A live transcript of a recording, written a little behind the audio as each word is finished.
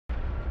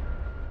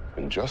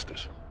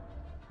Injustice?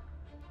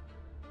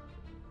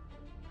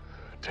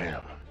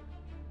 Damn.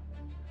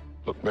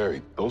 Look,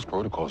 Mary, those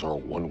protocols are a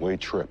one-way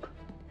trip.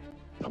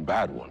 A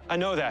bad one. I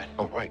know that.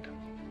 All right.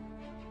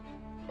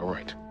 All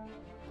right.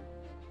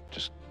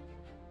 Just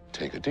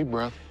take a deep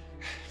breath.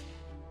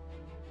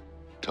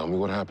 Tell me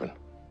what happened.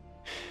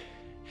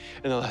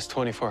 In the last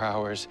 24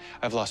 hours,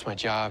 I've lost my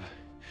job,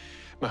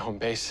 my home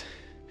base.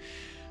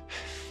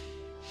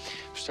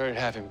 I've started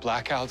having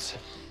blackouts.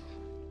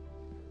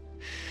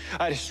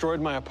 I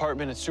destroyed my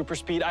apartment at super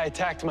speed. I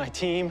attacked my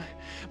team,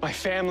 my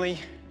family.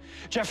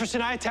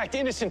 Jefferson, I attacked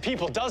innocent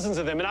people, dozens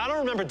of them, and I don't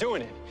remember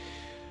doing it.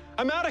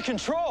 I'm out of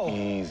control.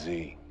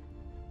 Easy.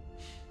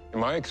 In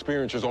my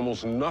experience, there's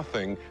almost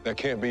nothing that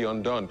can't be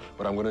undone,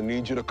 but I'm gonna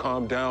need you to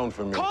calm down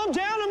for me. Calm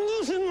down, I'm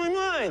losing my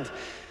mind.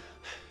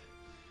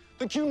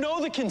 Look, you know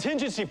the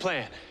contingency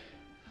plan.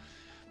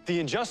 The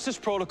injustice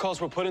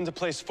protocols were put into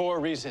place for a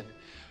reason,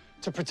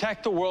 to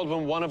protect the world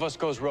when one of us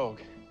goes rogue.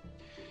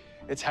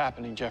 It's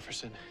happening,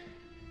 Jefferson.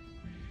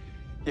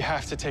 You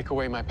have to take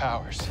away my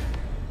powers.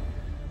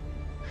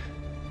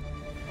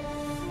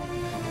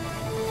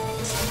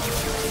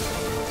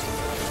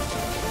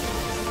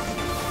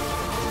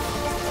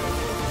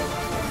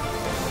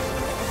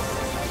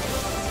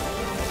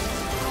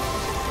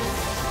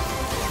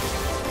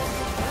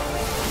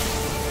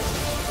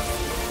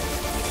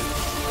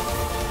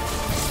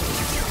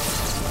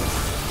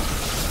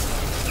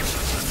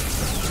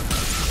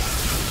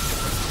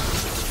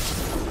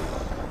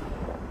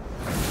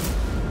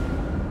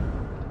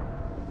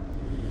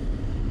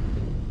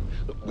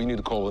 We need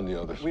to call in the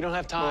others. We don't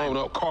have time.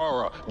 No,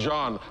 Kara,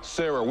 John,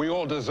 Sarah, we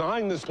all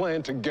designed this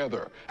plan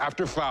together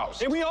after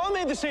Faust. And we all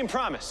made the same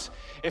promise.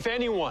 If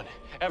anyone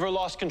ever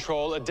lost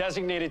control, a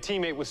designated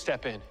teammate would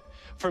step in.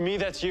 For me,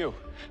 that's you.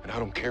 And I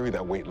don't carry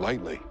that weight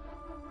lightly.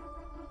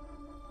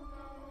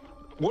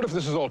 What if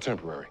this is all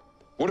temporary?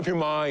 What if your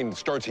mind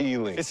starts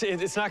healing?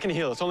 It's not gonna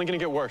heal, it's only gonna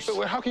get worse.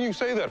 So how can you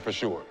say that for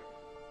sure?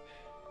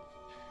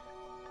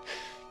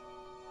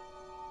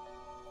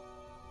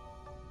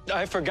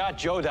 I forgot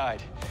Joe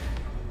died.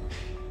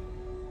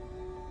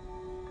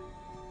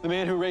 The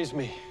man who raised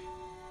me.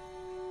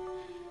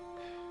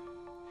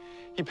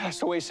 He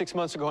passed away 6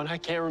 months ago, and I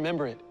can't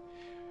remember it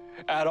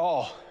at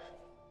all.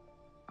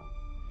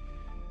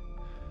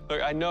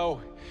 Look, I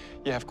know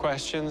you have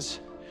questions,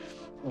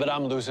 but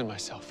I'm losing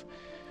myself.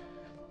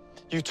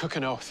 You took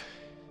an oath.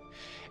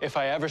 If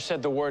I ever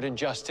said the word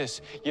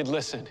injustice, you'd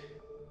listen.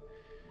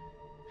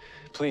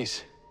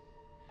 Please.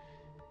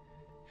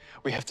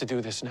 We have to do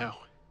this now.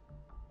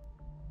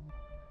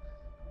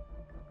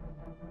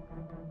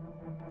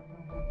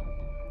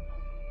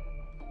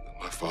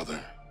 My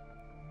father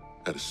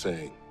had a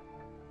saying,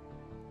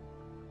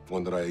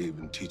 one that I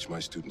even teach my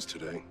students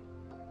today.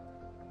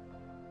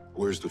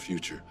 Where's the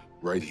future?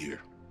 Right here.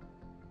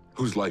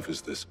 Whose life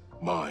is this?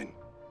 Mine.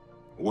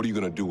 What are you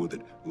gonna do with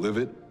it? Live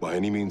it by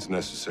any means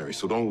necessary.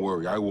 So don't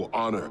worry, I will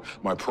honor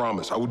my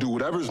promise. I will do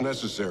whatever's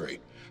necessary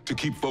to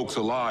keep folks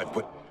alive,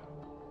 but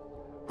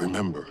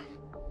remember,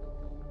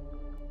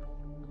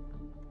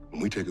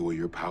 when we take away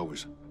your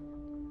powers,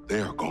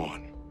 they are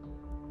gone.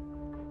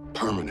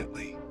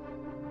 Permanently.